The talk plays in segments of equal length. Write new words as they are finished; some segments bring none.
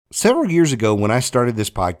Several years ago, when I started this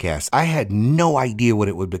podcast, I had no idea what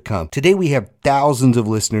it would become. Today, we have thousands of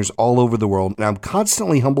listeners all over the world, and I'm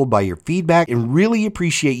constantly humbled by your feedback and really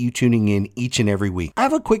appreciate you tuning in each and every week. I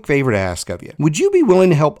have a quick favor to ask of you. Would you be willing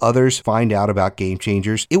to help others find out about Game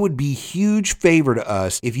Changers? It would be a huge favor to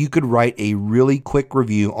us if you could write a really quick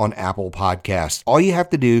review on Apple Podcasts. All you have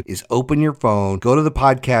to do is open your phone, go to the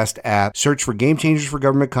podcast app, search for Game Changers for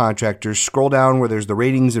Government Contractors, scroll down where there's the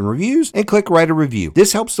ratings and reviews, and click Write a Review.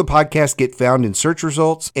 This helps the podcast get found in search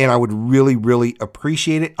results, and I would really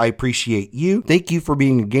appreciate it. I appreciate you. Thank you for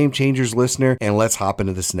being a Game Changers listener, and let's hop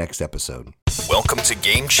into this next episode. Welcome to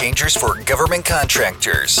Game Changers for Government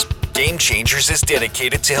Contractors. Game Changers is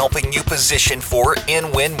dedicated to helping you position for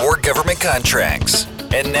and win more government contracts.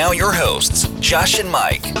 And now your hosts, Josh and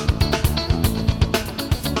Mike.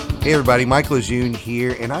 Hey everybody, Mike Lejeune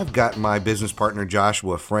here, and I've got my business partner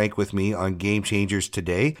Joshua Frank with me on Game Changers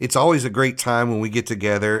today. It's always a great time when we get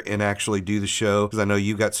together and actually do the show, because I know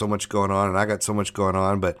you've got so much going on and I got so much going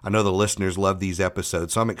on, but I know the listeners love these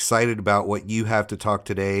episodes. So I'm excited about what you have to talk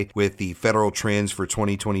today with the federal trends for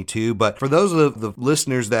 2022. But for those of the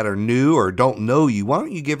listeners that are new or don't know you, why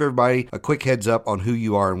don't you give everybody a quick heads up on who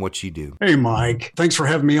you are and what you do? Hey Mike, thanks for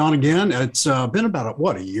having me on again. It's been about,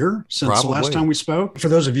 a year since the last time we spoke? For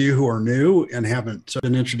those of you who are new and haven't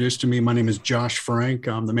been introduced to me, my name is Josh Frank.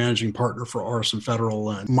 I'm the managing partner for Artisan Federal,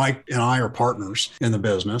 and Mike and I are partners in the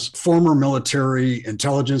business. Former military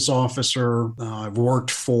intelligence officer. I've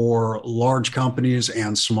worked for large companies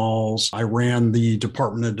and smalls. I ran the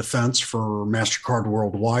Department of Defense for MasterCard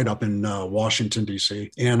Worldwide up in Washington,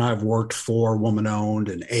 D.C., and I've worked for woman-owned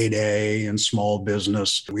and 8A and small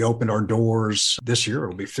business. We opened our doors this year.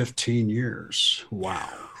 It'll be 15 years. Wow.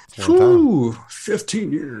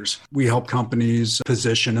 15 years. We help companies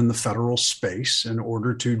position in the federal space in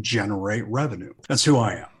order to generate revenue. That's who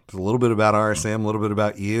I am. A little bit about RSM, a little bit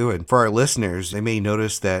about you. And for our listeners, they may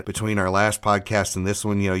notice that between our last podcast and this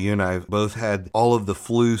one, you and I both had all of the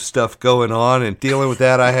flu stuff going on, and dealing with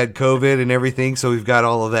that, I had COVID and everything. So we've got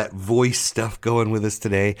all of that voice stuff going with us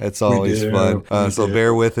today. That's always fun. So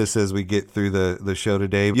bear with us as we get through the show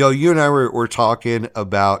today. You and I were talking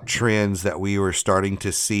about trends that we were starting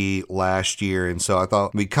to see last year. And so I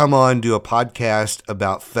thought we'd come on, do a podcast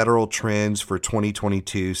about federal trends for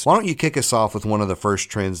 2022. So why don't you kick us off with one of the first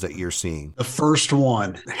trends that you're seeing? The first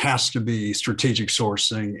one has to be strategic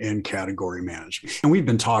sourcing and category management. And we've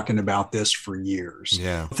been talking about this for years.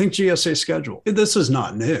 Yeah. Think GSA schedule. This is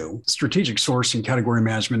not new. Strategic sourcing, category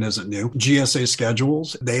management isn't new. GSA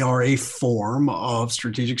schedules, they are a form of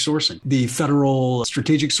strategic sourcing. The Federal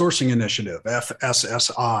Strategic Sourcing Initiative,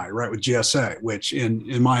 FSSI, right, with GSA, which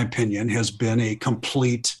in my opinion has been a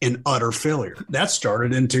complete and utter failure. That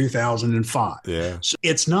started in 2005. Yeah. So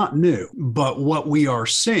it's not new, but what we are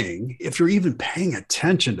seeing, if you're even paying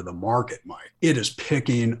attention to the market, Mike, it is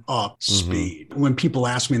picking up speed. Mm-hmm. When people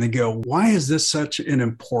ask me, they go, why is this such an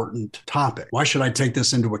important topic? Why should I take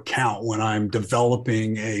this into account when I'm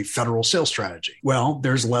developing a federal sales strategy? Well,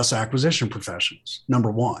 there's less acquisition professionals,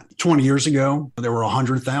 number one. 20 years ago, there were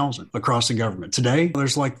 100,000 across the government. Today,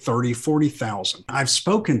 there's like 30, 40,000. I've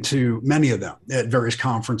spoken to many of them at various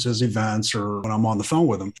conferences, events, or when I'm on the phone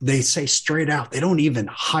with them. They say straight out, they don't even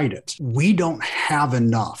hide it. We don't have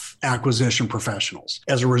enough acquisition professionals.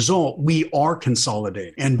 As a result, we are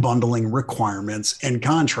consolidating and bundling requirements and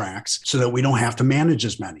contracts so that we don't have to manage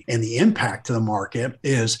as many. And the impact to the market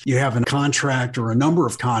is you have a contract or a number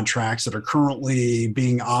of contracts that are currently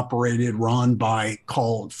being operated, run by,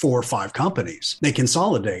 called 4 or 5 companies. They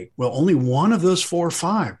consolidate. Well, only one of those 4 or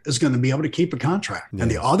 5 is going to be able to keep a contract. Yeah.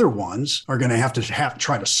 And the other ones are going to have to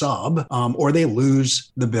try to sub, or they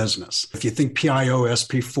lose the business. If you think PIO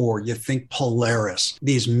SP4, you think Polaris,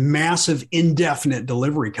 these massive indefinite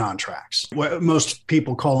delivery contracts. Most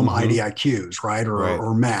people call them IDIQs, right?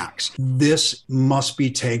 Or MACs. This must be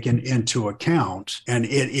taken into account, and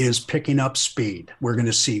it is picking up speed. We're going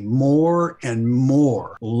to see more and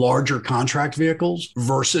more larger contract vehicles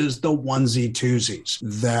versus the onesie-twosies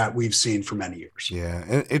that we've seen for many years. Yeah,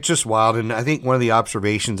 and it's just wild. And I think one of the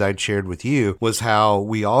observations I'd shared with you was how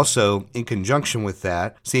we also, in conjunction with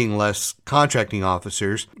that, seeing less contracting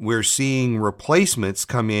officers, we're seeing replacements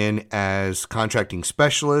come in as contracting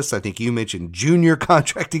specialists. I think you mentioned junior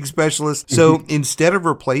contracting specialists. So instead of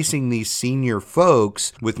replacing these senior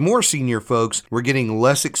folks with more senior folks, we're getting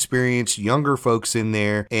less experienced, younger folks in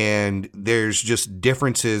there, and there's just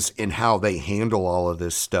differences in how they handle all of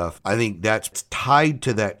this stuff. I think that's tied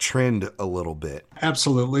to that trend a little bit.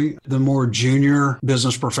 Absolutely. The more junior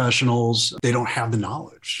business professionals, they don't have the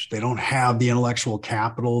knowledge. They don't have the intellectual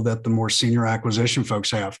capital that the more senior acquisition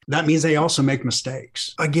folks have. That means they also make mistakes.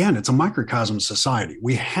 takes. Again, it's a microcosm of society.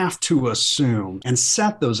 We have to assume and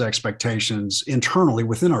set those expectations internally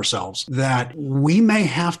within ourselves that we may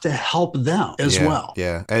have to help them as well.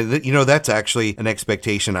 Yeah. That's actually an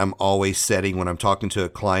expectation I'm always setting when I'm talking to a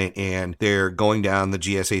client and they're going down the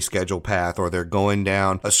GSA schedule path or they're going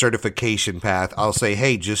down a certification path. I'll say,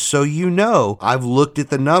 hey, just so you know, I've looked at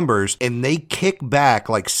the numbers and they kick back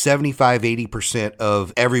like 75-80%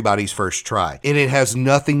 of everybody's first try. And it has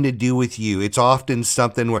nothing to do with you. It's often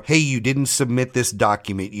something where, hey, you didn't submit this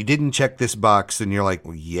document. You didn't check this box. And you're like,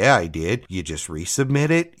 well, yeah, I did. You just resubmit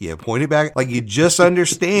it. You point it back. Like, you just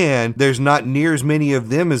understand there's not near as many of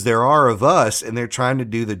them as there are of us, and they're trying to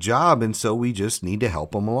do the job. And so we just need to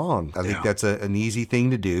help them along. I think that's an easy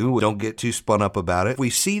thing to do. Don't get too spun up about it. We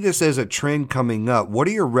see this as a trend coming up. What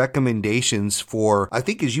are your recommendations for, I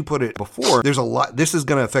think as you put it before, there's a lot, this is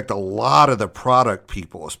going to affect a lot of the product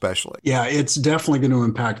people, especially. Yeah, it's definitely going to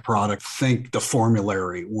impact product. Think the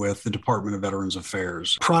formulary with the Department of Veterans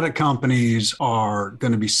Affairs. Product companies are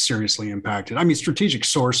going to be seriously impacted. I mean, strategic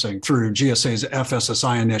sourcing through GSA's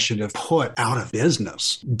FSSI initiative put out of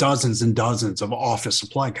business dozens and dozens of office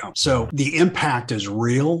supply companies. So the impact is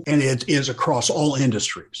real, and it is across all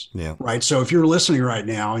industries. Yeah. Right. So if you're listening right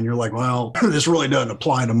now and you're like, well, this really doesn't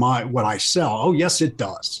apply to what I sell. Oh, yes, it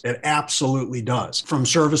does. It absolutely does. From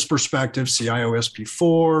service perspective, CIO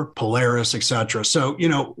SP4, Polaris, et cetera. So,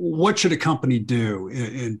 what should a company do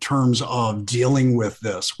in terms of dealing with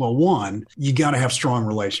this? Well, one, you got to have strong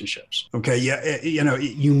relationships. Okay. Yeah.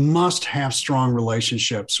 You must have strong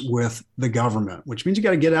relationships with the government, which means you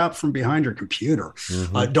got to get out from behind your computer.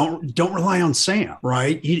 Mm-hmm. Don't rely on SAM,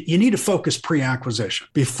 right? You need to focus pre-acquisition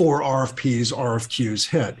before RFPs, RFQs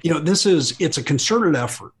hit. It's a concerted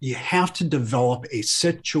effort. You have to develop a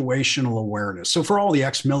situational awareness. So for all the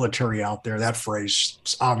ex-military out there, that phrase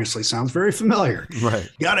obviously sounds very familiar. Right.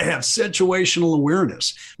 You got to have situational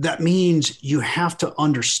awareness. That means you have to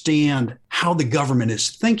understand how the government is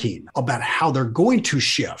thinking about how they're going to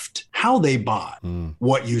shift, how they buy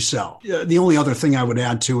what you sell. The only other thing I would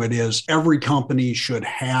add to it is every company should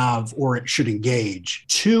have, or it should engage,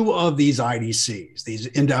 2 of these IDCs, these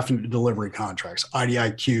indefinite delivery contracts,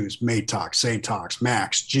 IDIQs, MATOCs, SATOCs,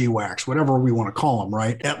 MACs, GWACs, whatever we want to call them,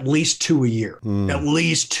 right? At least 2 a year. At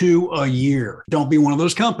least 2 a year. Don't be one of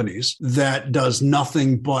those companies that does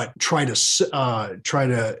nothing but try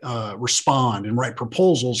to respond and write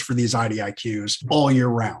proposals for these IDIQs all year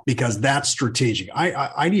round, because that's strategic.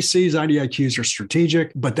 IDCs, IDIQs are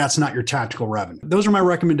strategic, but that's not your tactical revenue. Those are my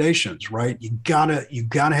recommendations, right? You gotta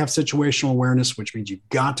have situational awareness, which means you've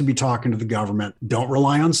got to be talking to the government. Don't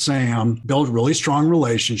rely on SAM. Build really strong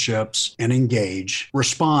relationships and engage.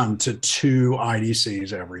 Respond to 2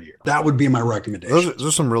 IDCs every year. That would be my recommendation. Those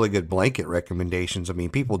are some really good blanket recommendations. I mean,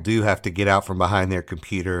 people do have to get out from behind their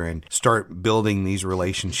computer and start building these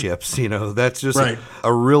relationships. That's just right.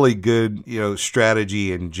 a really good,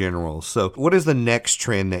 strategy in general. So what is the next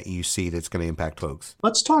trend that you see that's going to impact folks?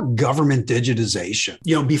 Let's talk government digitization.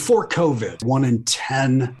 Before COVID, 1 in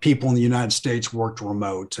 10 people in the United States worked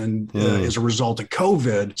remote. And as a result of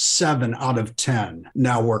COVID, 7 out of 10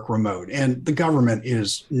 now work remote. And the government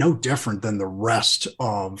is no different than the rest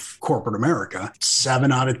of corporate America.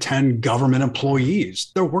 7 out of 10 government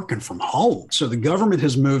employees, they're working from home. So the government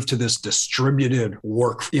has moved to this distributed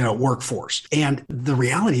workforce. And the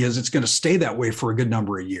reality is it's going to stay that way for a good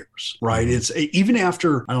number of years, right? It's even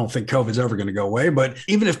after, I don't think COVID's ever going to go away, but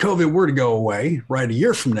even if COVID were to go away, right, a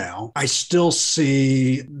year from now, I still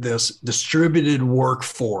see this distributed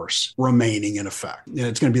workforce remaining in effect. And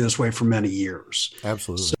it's going to be this way for many years.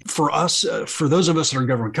 Absolutely. So for us, for those of us that are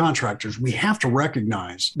government contractors, we have to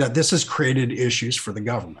recognize that this has created issues for the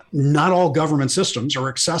government. Not all government systems are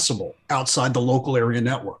accessible outside the local area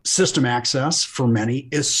network. System access for many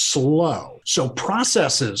is slow. So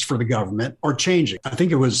processes for the government are changing. I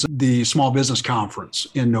think it was the Small Business Conference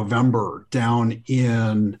in November down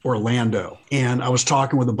in Orlando. And I was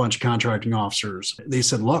talking with a bunch of contracting officers. They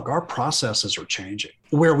said, look, our processes are changing.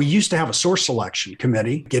 Where we used to have a source selection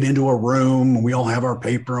committee, get into a room, and we all have our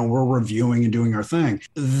paper and we're reviewing and doing our thing.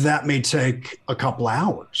 That may take a couple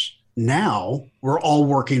hours. Now we're all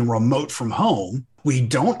working remote from home. We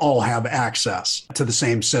don't all have access to the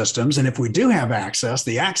same systems. And if we do have access,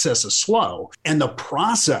 the access is slow and the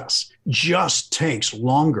process just takes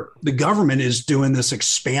longer. The government is doing this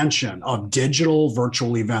expansion of digital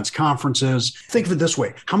virtual events, conferences. Think of it this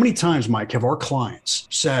way. How many times, Mike, have our clients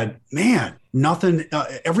said, man, nothing,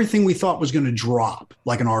 everything we thought was going to drop,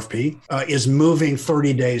 like an RFP, is moving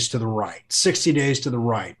 30 days to the right, 60 days to the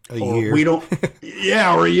right. A year. We don't,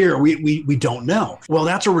 or a year. We don't know. Well,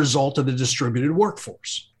 that's a result of the distributed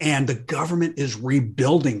workforce. And the government is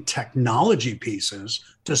rebuilding technology pieces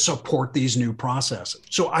to support these new processes.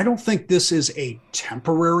 So I don't think this is a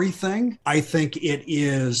temporary thing. I think it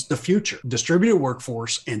is the future. Distributed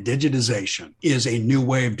workforce and digitization is a new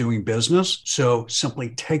way of doing business. So simply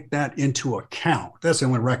take that into account. That's the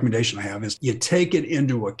only recommendation I have, is you take it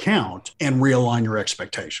into account and realign your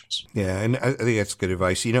expectations. Yeah, and I think that's good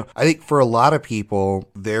advice. I think for a lot of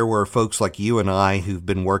people, there were folks like you and I who've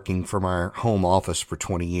been working from our home office for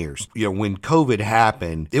 20 years. When COVID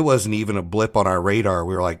happened, it wasn't even a blip on our radar.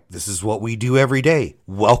 We were like, this is what we do every day.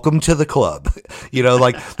 Welcome to the club.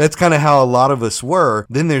 That's kind of how a lot of us were.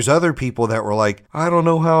 Then there's other people that were like, I don't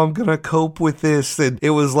know how I'm going to cope with this. And it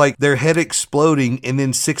was like their head exploding. And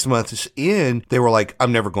then 6 months in, they were like,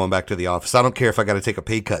 I'm never going back to the office. I don't care if I got to take a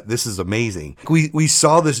pay cut. This is amazing. We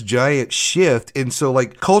saw this giant shift. And so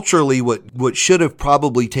culturally, what should have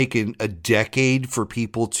probably taken a decade for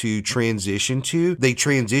people to transition to, they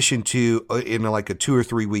transitioned to in a 2 or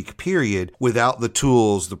 3 week period without the tools,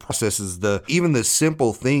 the processes, even the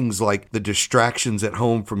simple things like the distractions at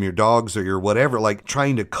home from your dogs or your whatever,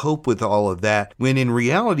 trying to cope with all of that, when in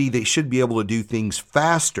reality, they should be able to do things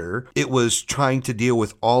faster. It was trying to deal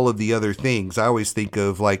with all of the other things. I always think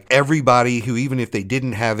of everybody who, even if they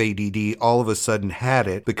didn't have ADD, all of a sudden had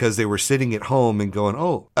it because they were sitting at home and going,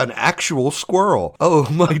 oh, an actual squirrel. Oh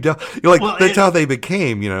my God. That's how they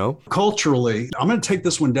became, Culturally, I'm going to take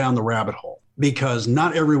this one down the rabbit hole, because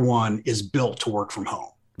not everyone is built to work from home.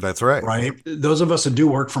 That's right. Right. Those of us that do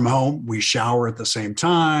work from home, we shower at the same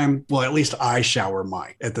time. Well, at least I shower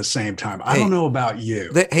Mike at the same time. I don't know about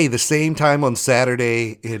you. The same time on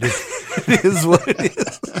Saturday, it is what it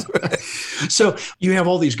is. So you have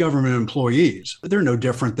all these government employees. They're no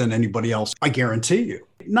different than anybody else, I guarantee you.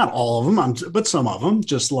 Not all of them, but some of them,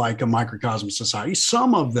 just like a microcosm society.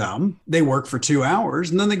 Some of them, they work for 2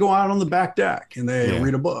 hours and then they go out on the back deck and they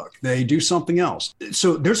read a book. They do something else.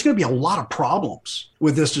 So there's going to be a lot of problems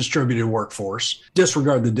with this distributed workforce.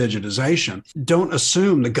 Disregard the digitization. Don't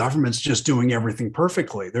assume the government's just doing everything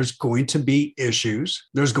perfectly. There's going to be issues.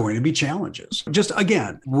 There's going to be challenges. Just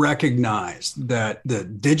again, recognize that the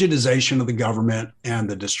digitization of the government and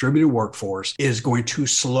the distributed workforce is going to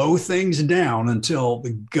slow things down until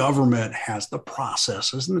the government has the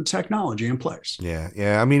processes and the technology in place.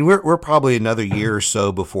 Yeah. I mean, we're probably another year or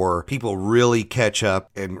so before people really catch up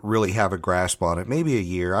and really have a grasp on it. Maybe a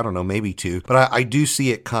year, I don't know, maybe 2. But I do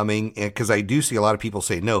see it coming, because I do see a lot of people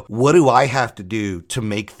say, no, what do I have to do to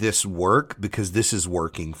make this work? Because this is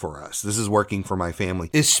working for us. This is working for my family,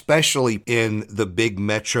 especially in the big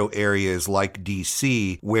metro areas like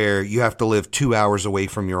DC, where you have to live 2 hours away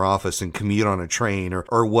from your office and commute on a train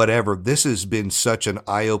or whatever. This has been such an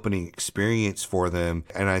eye-opening experience for them,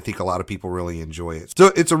 and I think a lot of people really enjoy it. So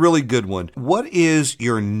it's a really good one. What is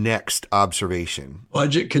your next observation?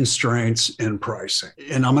 Budget constraints and pricing.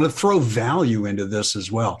 And I'm going to throw value into this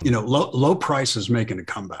as well. Low price is making a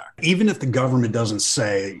comeback. Even if the government doesn't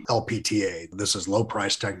say LPTA, this is low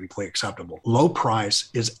price technically acceptable. Low price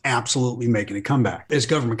is absolutely making a comeback. As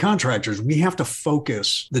government contractors, we have to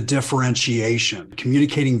focus the differentiation,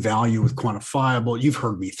 communicating value with quantifiable. You've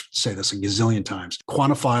heard me say this a gazillion times.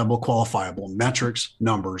 Quantifiable, qualifiable, metrics,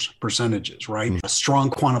 numbers, percentages, right? A strong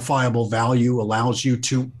quantifiable value allows you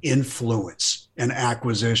to influence and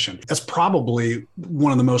acquisition. That's probably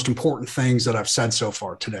one of the most important things that I've said so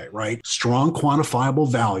far today, right? Strong quantifiable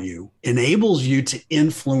value enables you to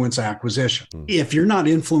influence acquisition. If you're not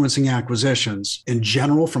influencing acquisitions in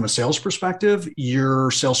general from a sales perspective, your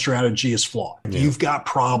sales strategy is flawed. You've got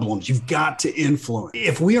problems. You've got to influence.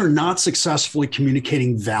 If we are not successfully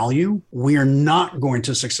communicating value, we are not going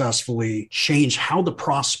to successfully change how the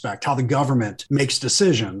prospect, how the government makes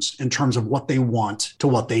decisions in terms of what they want to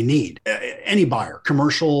what they need. Any buyer,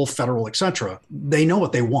 commercial, federal, et cetera, they know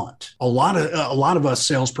what they want. A lot of us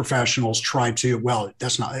sales professionals try to, well,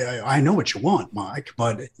 that's not, I know what you want, Mike,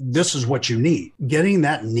 but this is what you need. Getting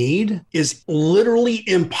that need is literally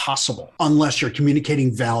impossible unless you're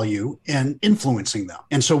communicating value and influencing them.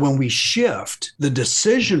 And so when we shift the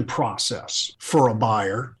decision process for a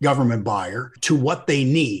buyer, government buyer, to what they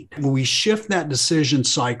need, when we shift that decision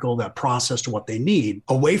cycle, that process to what they need,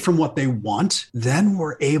 away from what they want, then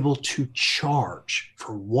we're able to charge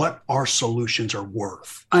for what our solutions are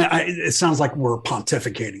worth. It sounds like we're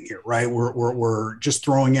pontificating here, right? We're just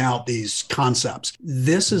throwing out these concepts.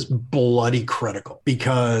 This is bloody critical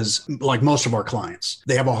because, like most of our clients,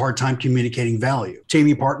 they have a hard time communicating value.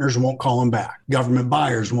 TME partners won't call them back. Government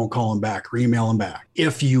buyers won't call them back or email them back.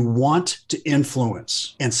 If you want to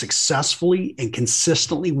influence and successfully and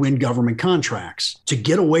consistently win government contracts, to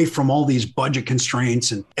get away from all these budget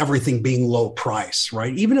constraints and everything being low price,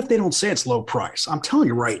 right? Even if they don't say it's low price, I'm telling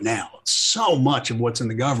you right now, so much of what's in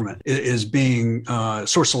the government is being,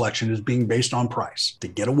 source selection is being based on price. To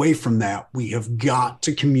get away from that, we have got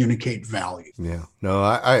to communicate value. Yeah, no,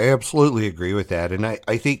 I absolutely agree with that. And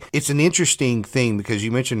I think it's an interesting thing because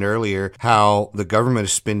you mentioned earlier how the government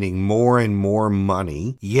is spending more and more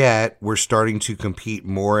money, yet we're starting to compete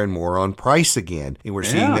more and more on price again. And we're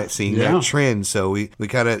seeing that trend. So we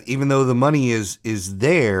kind of, even though the money is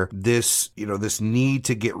there, this need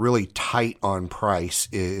to get really tight on price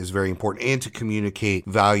is very important, and to communicate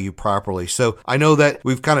value properly. So I know that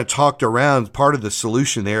we've kind of talked around part of the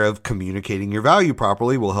solution there of communicating your value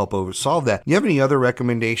properly will help solve that. You have any other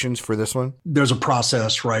recommendations for this one? There's a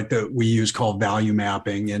process, right, that we use called value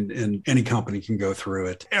mapping, and any company can go through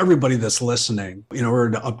it. Everybody that's listening, in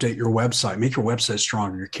order to update your website, make your website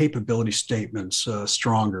stronger, your capability statements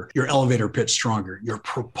stronger, your elevator pitch stronger, your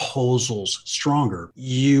proposals stronger,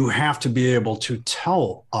 you have to be able to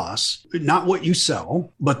tell us not what you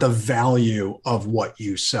sell, but the value of what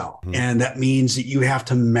you sell. Mm-hmm. And that means that you have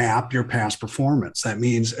to map your past performance. That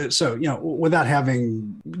means, so, without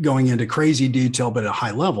going into crazy detail, but at a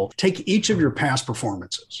high level, take each of your past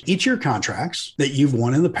performances, each of your contracts that you've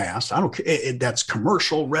won in the past. I don't care. That's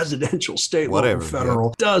commercial, residential, state, whatever, local,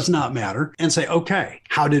 federal, does not matter. And say, okay,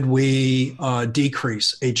 how did we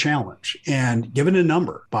decrease a challenge? And give it a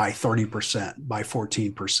number by 30%, by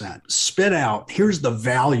 14%. Spit out, here's the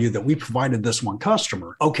value that we provided this one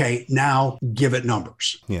customer. Okay, now give it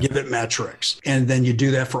numbers, give it metrics. And then you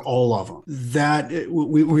do that for all of them.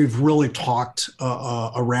 We've really talked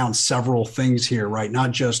around several things here, right?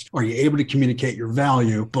 Not just are you able to communicate your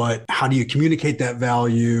value, but how do you communicate that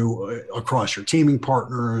value across your teaming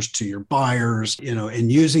partners, to your buyers,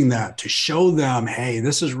 and using that to show them, hey,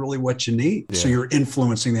 this is really what you need. Yeah. So you're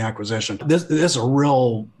influencing the acquisition. This is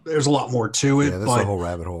there's a lot more to it. Yeah, that's a whole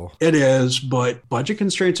rabbit hole. It is, but budget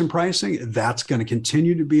constraints and pricing, that's going to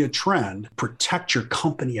continue to be a trend. Protect your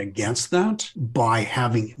company against that by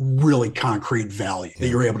having really concrete value that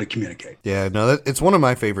you're able to communicate. Yeah, no, it's one of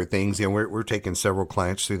my favorite things. We're taking several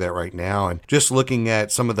clients through that right now, and just looking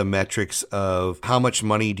at some of the metrics of how much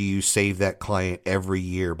money do you save that client every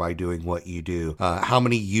year by doing what you do? How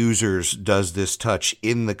many users does this touch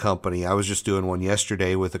in the company? I was just doing one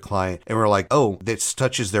yesterday with a client, and we're like, oh, this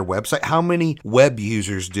touches their website. How many web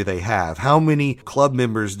users do they have? How many club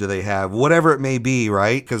members do they have? Whatever it may be,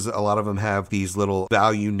 right? Because a lot of them have these little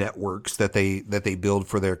value networks that they build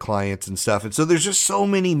for their clients and stuff. And so there's just so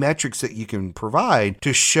many metrics that you can provide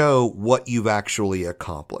to show what you've actually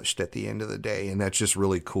accomplished at the end of the day. And that's just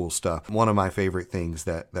really cool stuff. One of my favorite things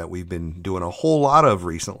that we've been doing a whole lot of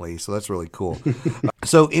recently. So that's really cool.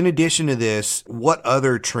 So in addition to this, what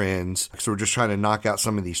other trends, so we're just trying to knock out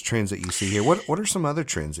some of these trends that you see here. What are some other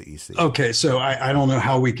trends that you see? Okay, so I don't know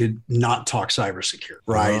how we could not talk cybersecurity,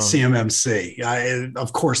 right? CMMC.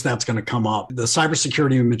 Of course, that's going to come up. The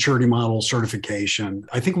cybersecurity maturity model certification,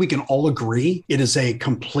 I think we can all agree it is a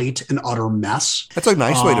complete and utter mess. That's a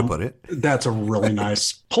nice way to put it. That's a really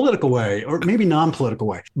nice political way, or maybe non-political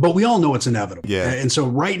way. But we all know it's inevitable. Yeah. And so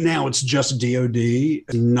right now it's just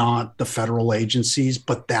DOD, not the federal agencies,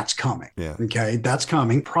 but that's coming. Yeah. Okay, that's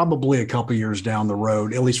coming probably a couple years down the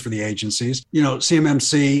road, at least for the agencies.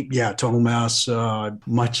 CMMC, total mess,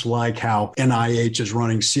 much like how NIH is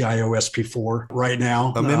running CIO-SP4 right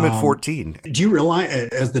now. Amendment 14. Do you realize,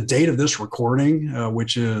 as the date of this recording,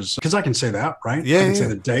 which is, because I can say that, right? Yeah. I can say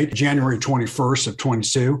the date, January 21st of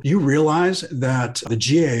 22. You realize that the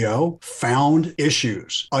GAO found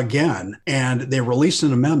issues again, and they released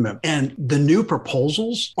an amendment, and the new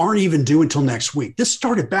proposals aren't even due until next week. This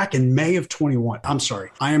started back in May of 21. I'm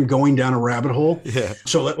sorry. I am going down a rabbit hole. Yeah.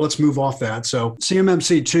 So let's move off that. So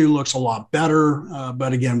CMMC 2 looks a lot better,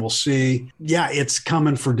 but again, we'll see. Yeah, it's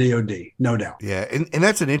coming for DOD, no doubt. Yeah, and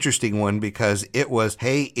that's an interesting one because it was,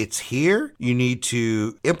 hey, it's here. You need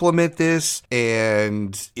to implement this,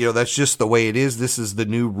 and that's just the way it is. This is the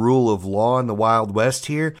new rule of law in the Wild West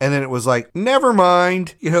here. And then it was like, never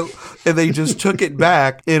mind, and they just took it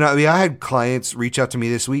back. And I had clients reach out to me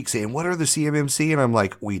this week saying, what are the CMMC? And I'm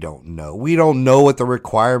like, we don't know. We don't know what the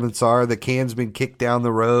requirements are. The can's been kicked down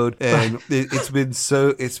the road, and it's been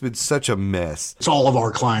such a mess. It's all of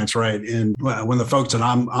our clients, right? And when the folks that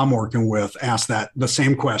I'm working with ask the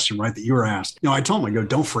same question, right, that you were asked, I told them, I go,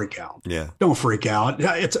 don't freak out. Yeah. Don't freak out.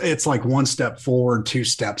 It's like one step forward, two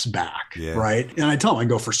steps back, right? And I tell them, I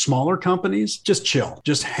go, for smaller companies, just chill,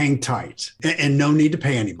 just hang tight, and no need to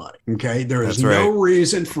pay anybody. Okay. There is no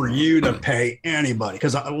reason for you to pay anybody.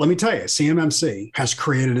 Because let me tell you, CMMC, CMMC has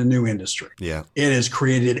created a new industry. Yeah. It has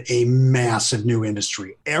created a massive new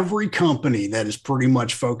industry. Every company that is pretty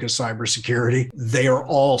much focused cybersecurity, they are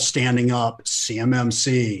all standing up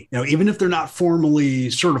CMMC. Even if they're not formally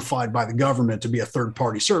certified by the government to be a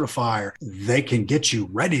third-party certifier, they can get you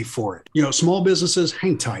ready for it. Small businesses,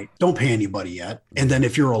 hang tight. Don't pay anybody yet. And then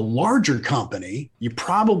if you're a larger company, you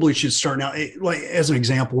probably should start now. Like as an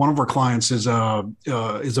example, one of our clients is a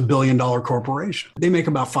 $1 billion corporation. They make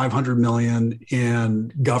about $500 million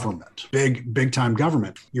in government, big time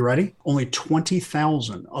government. You ready? Only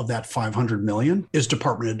 20,000 of that 500 million is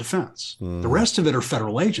Department of Defense. The rest of it are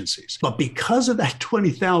federal agencies. But because of that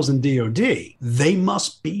 20,000 DoD, they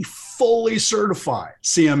must be fully certified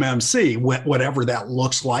CMMC, whatever that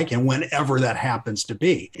looks like and whenever that happens to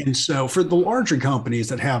be. And so for the larger companies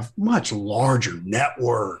that have much larger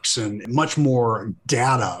networks and much more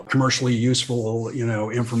data, commercially useful,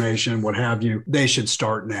 information, what have you, they should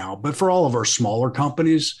start now. But for all of our smaller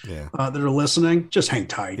companies that are listening, just hang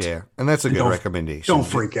tight. Yeah. And that's a good recommendation. Don't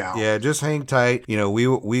freak out. Yeah. Just hang tight. We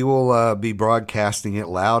will be broadcasting it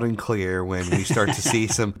loud and clear when we start to see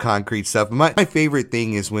some concrete stuff. My favorite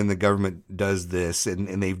thing is when the government does this,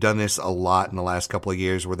 and they've done this a lot in the last couple of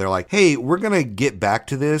years, where they're like, hey, we're going to get back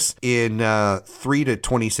to this in 3 to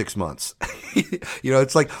 26 months.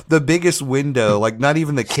 It's like the biggest window, like not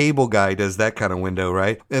even the cable guy does that kind of window,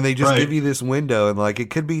 right? And they just give you this window, and like it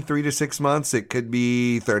could be 3 to 6 months, it could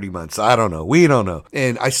be 30 months. I don't know. We don't know.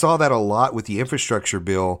 And I saw that a lot with the infrastructure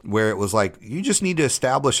bill, where it was like, you just need to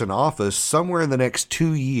establish an office somewhere in the next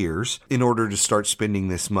 2 years in order to start spending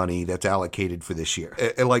this money that's allocated for this year.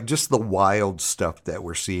 And like just the wild stuff that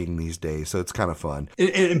we're seeing these days. So it's kind of fun.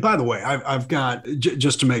 And by the way, I've got,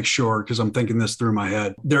 just to make sure, because I'm thinking this through my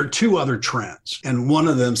head, there are two other trends, and one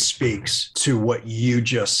of them speaks to what you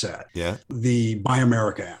just said. Yeah. The Buy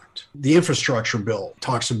America Act. The infrastructure bill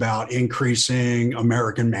talks about increasing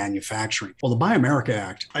American manufacturing. Well, the Buy America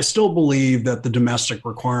Act, I still believe that the domestic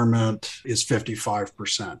requirement is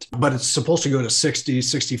 55%, but it's supposed to go to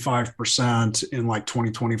 65% in like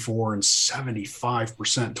 2024 and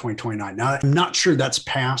 75% in 2029. Now, I'm not sure that's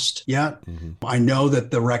passed yet. I know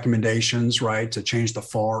that the recommendations, right, to change the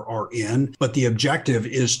FAR are in, but the objective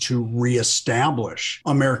is to reestablish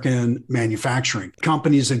American manufacturing.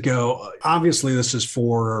 Companies that go, obviously this is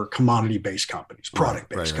for commodity-based companies,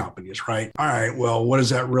 product-based companies, right? All right, well, what does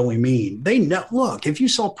that really mean? They know, look, if you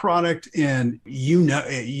sell product and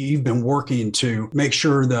you've been working to make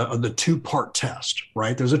sure the two-part test,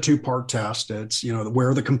 right? There's a two-part test. It's, where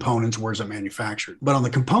are the components, where's it manufactured? But on the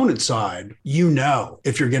component side,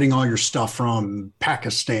 if you're getting all your stuff from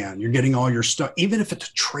Pakistan, you're getting all your stuff, even if it's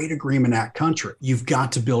a trade agreement act country, you've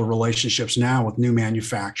got to build relationships now with new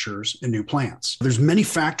manufacturers and new plants. There's many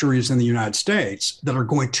factories in the United States that are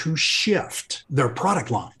going to shift their product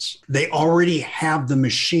lines. They already have the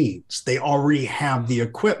machines. They already have the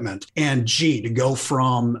equipment. And to go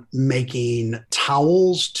from making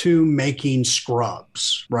towels to making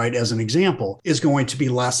scrubs, right, as an example, is going to be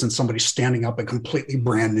less than somebody standing up a completely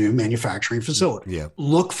brand new manufacturing facility. Yeah.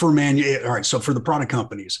 Look for all right, so for the product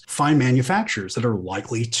companies, find manufacturers that are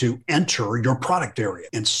likely to enter your product area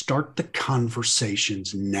and start the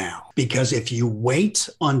conversations now. Because if you wait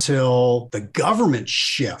until the government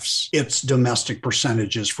shifts its domestic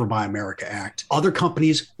percentages for Buy America Act, other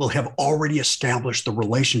companies will have already established the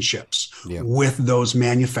relationships with those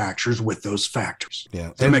manufacturers, with those factories. Yeah.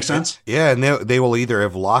 Does that make sense? Yeah. And they will either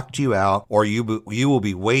have locked you out, or you will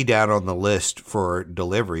be way down on the list for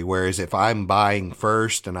delivery. Whereas if I'm buying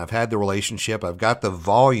first and I've had the relationship, I've got the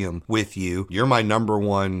volume with you, you're my number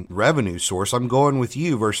one revenue source, I'm going with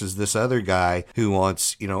you versus this other guy who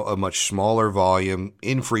wants, a much smaller volume,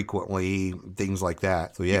 infrequently, things like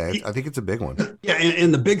that. So yeah, I think it's a big one. Yeah.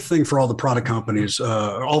 And the big thing for all the product companies,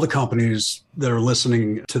 all the companies that are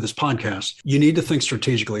listening to this podcast, you need to think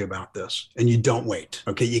strategically about this, and you don't wait.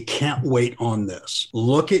 Okay. You can't wait on this.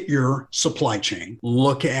 Look at your supply chain.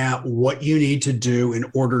 Look at what you need to do in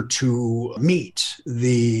order to meet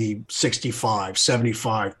the 65,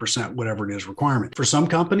 75%, whatever it is, requirement. For some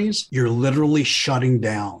companies, you're literally shutting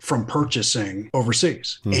down from purchasing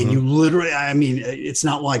overseas. And you literally, it's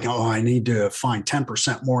not like, I need to find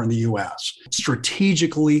 10% more in the US.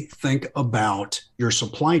 Strategically think about your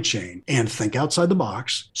supply chain and think outside the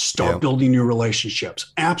box. Start building new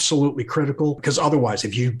relationships. Absolutely critical, because otherwise,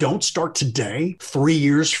 if you don't start today, 3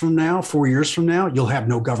 years from now, 4 years from now, you'll have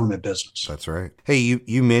no government business. That's right. Hey,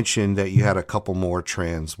 you mentioned that you had a couple more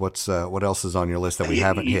trends. What else is on your list that we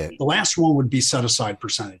haven't hit? The last one would be set aside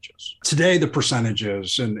percentages. Today, the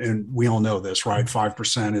percentages, and we all know this, right?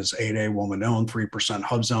 5% is 8A woman owned, 3%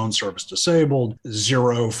 HUBZone, service disabled, 0%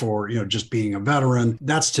 0 for, just being a veteran.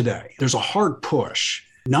 That's today. There's a hard push.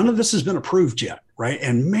 None of this has been approved yet. Right.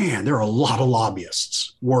 And man, there are a lot of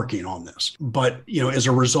lobbyists working on this. But, as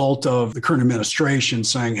a result of the current administration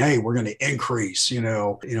saying, hey, we're going to increase,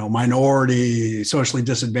 minority, socially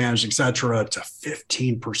disadvantaged, et cetera, to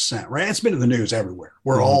 15%. Right. It's been in the news everywhere.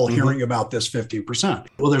 We're all hearing about this 15%.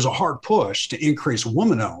 Well, there's a hard push to increase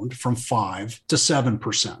woman-owned from 5 to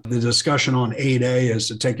 7%. The discussion on 8A is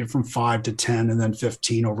to take it from 5 to 10 and then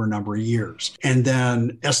 15 over a number of years. And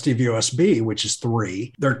then SDVOSB, which is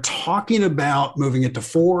 3, they're talking about moving it to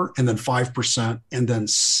 4 and then 5% and then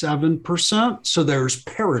 7%. So there's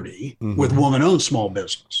parity with woman-owned small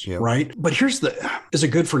business, right? But is it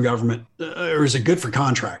good for government or is it good for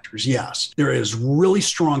contractors? Yes. There is really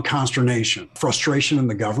strong consternation, frustration in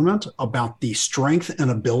the government about the strength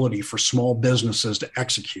and ability for small businesses to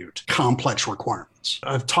execute complex requirements.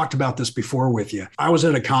 I've talked about this before with you. I was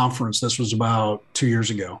at a conference, this was about 2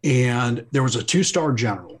 years ago, and there was a 2-star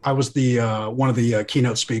general. I was one of the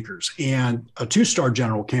keynote speakers, and a 2-star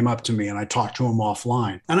general came up to me and I talked to him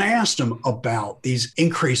offline. And I asked him about these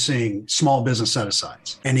increasing small business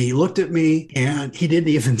set-asides. And he looked at me and he didn't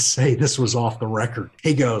even say this was off the record.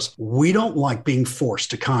 He goes, we don't like being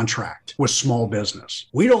forced to contract with small business.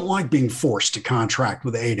 We don't like being forced to contract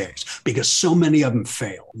with 8As because so many of them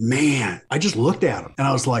fail. Man, I just looked at him and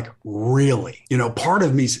I was like, really? Part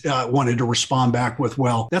of me wanted to respond back with,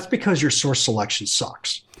 well, that's because your source selection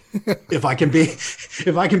sucks. if I can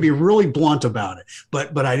be really blunt about it.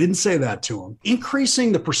 But I didn't say that to him.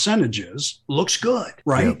 Increasing the percentages looks good,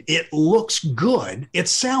 right? Yep. It looks good. It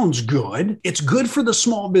sounds good. It's good for the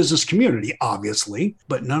small business community, obviously,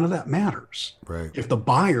 but none of that matters. Right. If the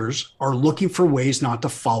buyers are looking for ways not to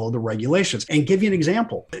follow the regulations. And give you an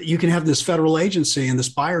example. You can have this federal agency and this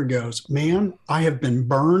buyer goes, man, I have been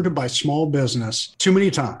burned by small business too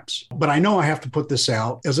many times, but I know I have to put this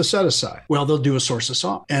out as a set aside. Well, they'll do a source of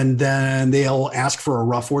song. And then they'll ask for a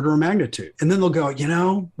rough order of magnitude. And then they'll go,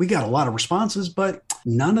 we got a lot of responses, but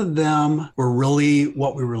none of them were really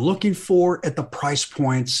what we were looking for at the price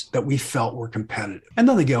points that we felt were competitive. And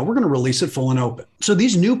then they go, we're going to release it full and open. So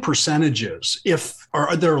these new percentages,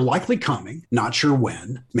 they're likely coming, not sure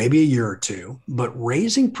when, maybe a year or two, but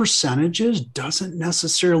raising percentages doesn't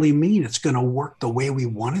necessarily mean it's going to work the way we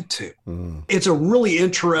want it to. It's a really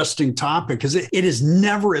interesting topic because it is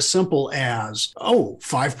never as simple as,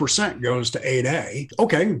 5% goes to 8A.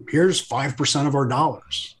 Okay, here's 5% of our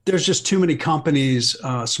dollars. There's just too many companies,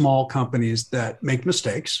 small companies that make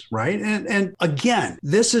mistakes, right? And again,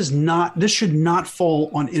 this should not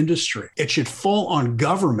fall on industry. It should fall on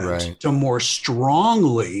government to more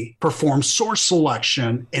strongly perform source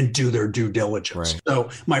selection and do their due diligence. Right. So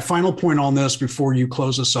my final point on this before you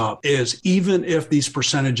close us up is even if these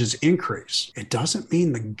percentages increase, it doesn't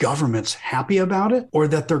mean the government's happy about it or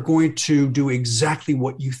that they're going to do exactly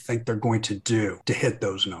what you think they're going to do to hit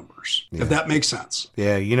those numbers. If that makes sense.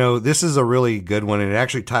 Yeah. This is a really good one, and it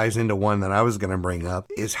actually ties into one that I was going to bring up,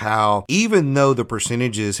 is how even though the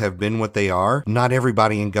percentages have been what they are, not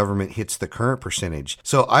everybody in government hits the current percentage.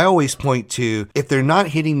 So I always point to, if they're not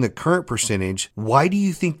hitting the current percentage, why do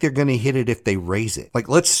you think they're going to hit it if they raise it? Like,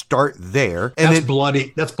 let's start there. And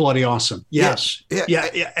that's bloody awesome. Yes.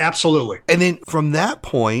 Yeah, absolutely. And then from that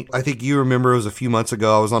point, I think you remember it was a few months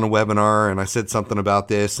ago, I was on a webinar and I said something about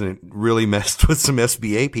this and it really messed with some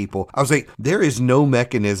SBA people. I was like, there is no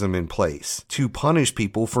mechanism in place to punish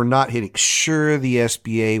people for not hitting. Sure, the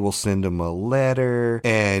SBA will send them a letter,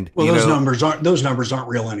 and those numbers aren't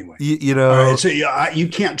real anyway. Right, so you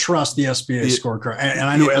can't trust the SBA scorecard, and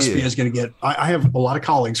I know SBA is going to get. I have a lot of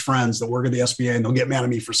colleagues, friends that work at the SBA, and they'll get mad at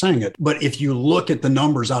me for saying it. But if you look at the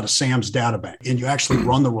numbers out of Sam's databank and you actually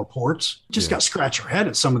run the reports, you just got to scratch your head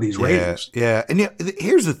at some of these ratings. Yeah, and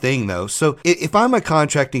here's the thing though. So if I'm a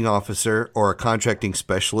contracting officer or a contracting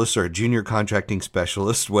specialist or a junior contracting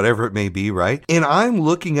specialist, whatever it may be, right? And I'm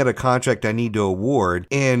looking at a contract I need to award,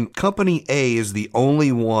 and company A is the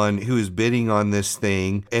only one who is bidding on this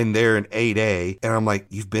thing, and they're an 8A. And I'm like,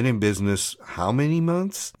 you've been in business how many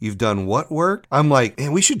months? You've done what work? I'm like,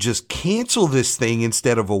 man, we should just cancel this thing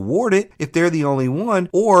instead of award it if they're the only one.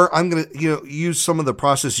 Or I'm going to, use some of the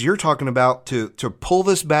process you're talking about to pull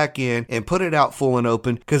this back in and put it out full and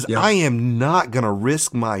open, because I am not going to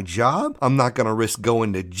risk my job. I'm not going to risk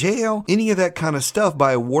going to jail, any of that kind of stuff,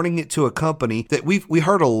 by awarding it to a company that we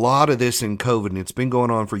heard a lot of this in COVID, and it's been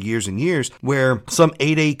going on for years and years, where some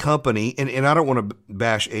 8A company, and I don't want to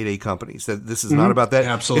bash 8A companies, that this is not about that.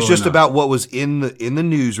 Absolutely it's just not. about what was in the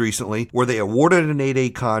news recently where they awarded an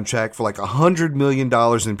 8A contract for like $100 million in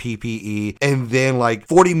PPE, and then like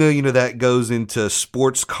 $40 million of that goes into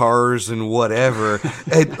sports cars and whatever.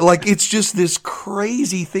 And like, it's just this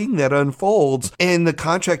crazy thing that unfolds. And the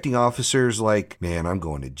contracting officer's like, man, I'm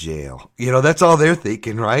going to jail. You know, that's all they're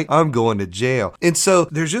thinking, right? I'm going to jail. And so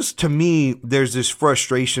there's just, to me, there's this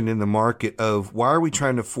frustration in the market of why are we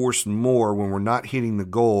trying to force more when we're not hitting the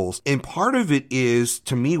goals? And part of it is,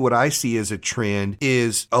 to me, what I see as a trend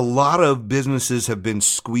is a lot of businesses have been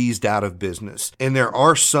squeezed out of business, and there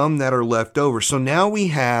are some that are left over. So now we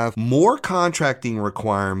have more contracting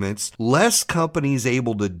requirements, less companies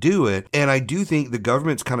able to do it. And I do think the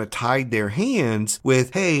government's kind of tied their hands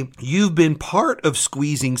with, hey, you've been part of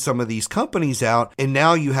squeezing some of these companies out, and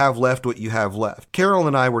now you have left what you have left. Carol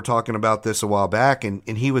and I were talking about this a while back, and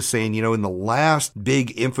he was saying, you know, in the last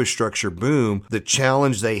big infrastructure boom, the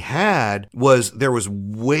challenge they had was there was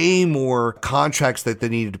way more contracts that they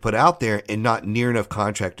needed to put out there and not near enough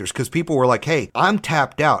contractors, because people were like, hey, I'm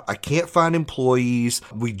tapped out. I can't find employees.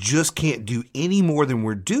 We just can't do any more than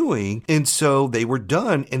we're doing. And so they were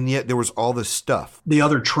done, and yet there was all this stuff. The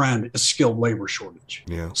other trend is skilled labor shortage.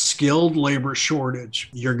 Yeah. Skilled labor shortage.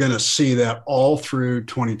 You're going to see that all through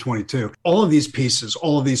 2022. All of these pieces,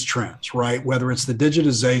 all of these trends, right? Whether it's the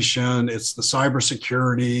digitization, it's the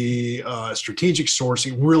cybersecurity, strategic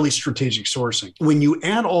sourcing, really strategic sourcing. When you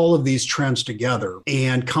add all of these trends together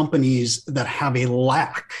and companies that have a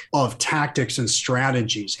lack of tactics and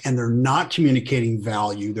strategies, and they're not communicating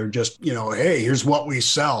value, they're just, you know, hey, here's what we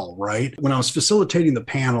sell, right? When I was facilitating the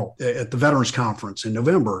panel at the Veterans Conference in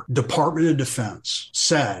November, Department of Defense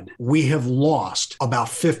said, we have lost about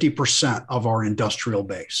 50% of our industrial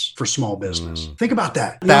base for small business. Think about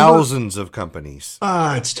that. Thousands of companies.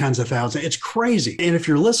 It's tens of thousands. It's crazy. And if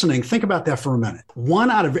you're listening, think about that for a minute.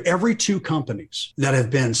 1 out of every 2 companies that have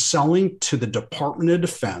been selling to the Department of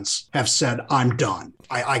Defense have said, I'm done.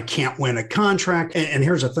 I can't win a contract. And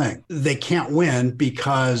here's the thing. They can't win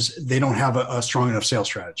because they don't have a strong enough sales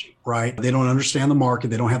strategy, right? They don't understand the market.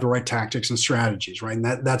 They don't have the right tactics and strategies, right? And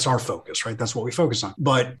that's our focus, right? That's what we focus on.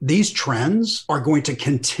 But these trends are going to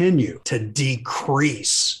continue to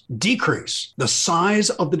decrease the size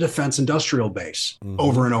of the defense industrial base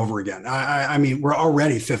over and over again. I mean, we're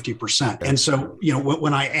already 50%. And so, you know,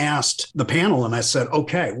 when I asked the panel and I said,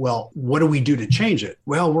 okay, well, what do we do to change it?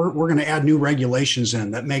 Well, we're going to add new regulations in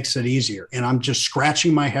that makes it easier. And I'm just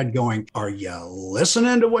scratching my head going, are you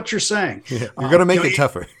listening to what you're saying? Yeah, you're going to make it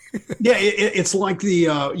tougher. Yeah, it's like the,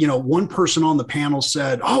 one person on the panel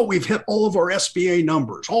said, oh, we've hit all of our SBA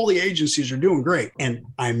numbers. All the agencies are doing great. And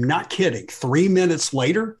I'm not kidding. 3 minutes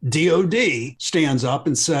later, DOD stands up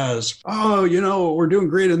and says, oh, you know, we're doing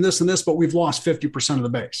great in this and this, but we've lost 50% of the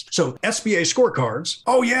base. So SBA scorecards,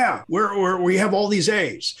 oh, yeah, we have all these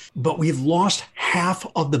A's, but we've lost half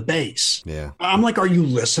of the base. Yeah. I'm like, are you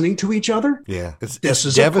listening to each other? Yeah. It's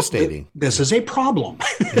devastating. This is a problem.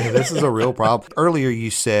 Yeah, this is a real problem. Earlier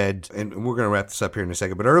you said, and we're going to wrap this up here in a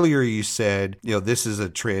second, but earlier you said, you know, this is a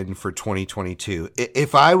trend for 2022.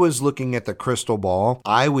 If I was looking at the crystal ball,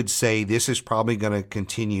 I would say this is probably going to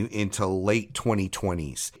continue into late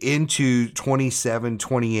 2020s, into 27,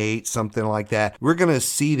 28, something like that. We're going to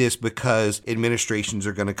see this because administrations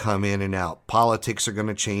are going to come in and out. Politics are going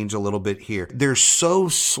to change a little bit here. They're so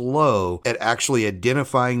slow at actually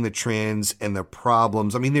identifying the trends and the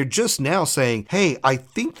problems. I mean, they're just now saying, hey, I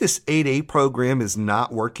think this 8A program is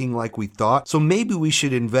not working like we thought. So maybe we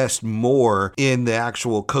should invest more in the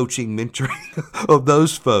actual coaching, mentoring of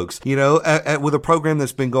those folks, you know, with a program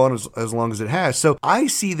that's been going as long as it has. So I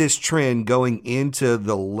see this trend going into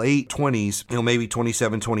the late 20s, you know, maybe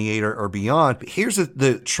 27, 28 or beyond. But here's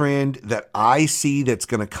the trend that I see that's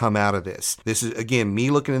going to come out of this. This is, again, me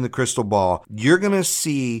looking in the crystal ball. You're going to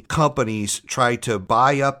see companies try to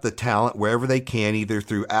buy up the talent wherever they can, either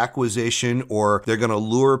through acquisition or they're going to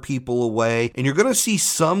lure people away. And you're going to see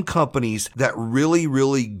some companies that really,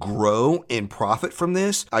 really grow and profit from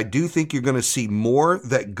this. I do think you're going to see more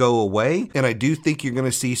that go away. And I do think you're going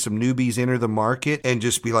to see some newbies enter the market and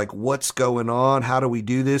just be like, what's going on? How do we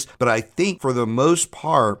do this? But I think for the most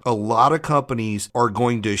part, a lot of companies are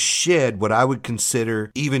going to shed what I would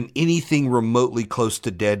consider even anything remotely close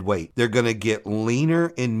to dead weight. They're going to get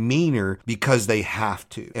leaner and meaner because they have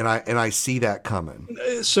to. And I see that coming.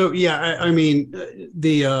 So, yeah, I mean,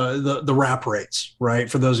 the wrap rates, right?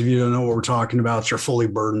 for those of you who don't know what we're talking about, it's your fully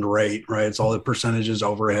burdened rate, right? It's all the percentages,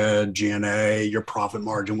 overhead, G&A, your profit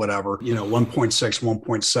margin, whatever, 1.6,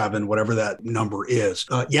 1.7, whatever that number is.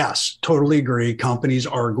 Yes, totally agree. Companies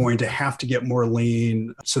are going to have to get more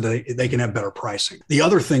lean so that they can have better pricing. The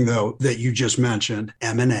other thing, though, that you just mentioned,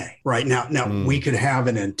 M&A, right? Now we could have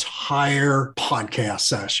an entire podcast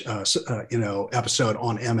session, episode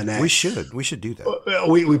on M&A. We should do that.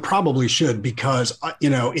 We probably should, because,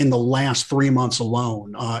 in the last 3 months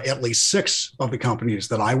alone, at least 6 of the companies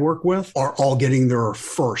that I work with are all getting their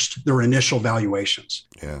initial valuations.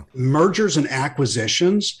 Yeah. Mergers and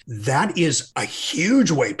acquisitions, that is a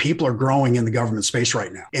huge way people are growing in the government space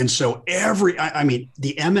right now. And so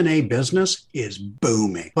the M&A business is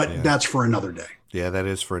booming, but that's for another day. Yeah, that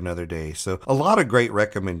is for another day. So a lot of great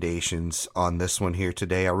recommendations on this one here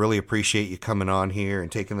today. I really appreciate you coming on here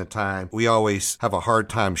and taking the time. We always have a hard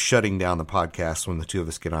time shutting down the podcast when the two of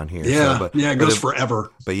us get on here. Yeah, it goes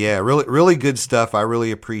forever. But yeah, really, really good stuff. I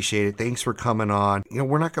really appreciate it. Thanks for coming on.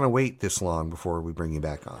 We're not going to wait this long before we bring you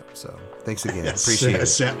back on. So thanks again. Appreciate it.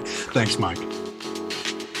 Thanks, Mike.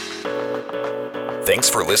 Thanks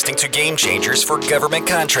for listening to Game Changers for Government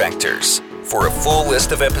Contractors. For a full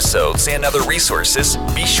list of episodes and other resources,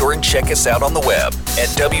 be sure and check us out on the web at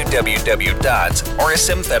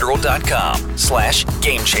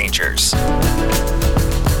www.rsmfederal.com/gamechangers.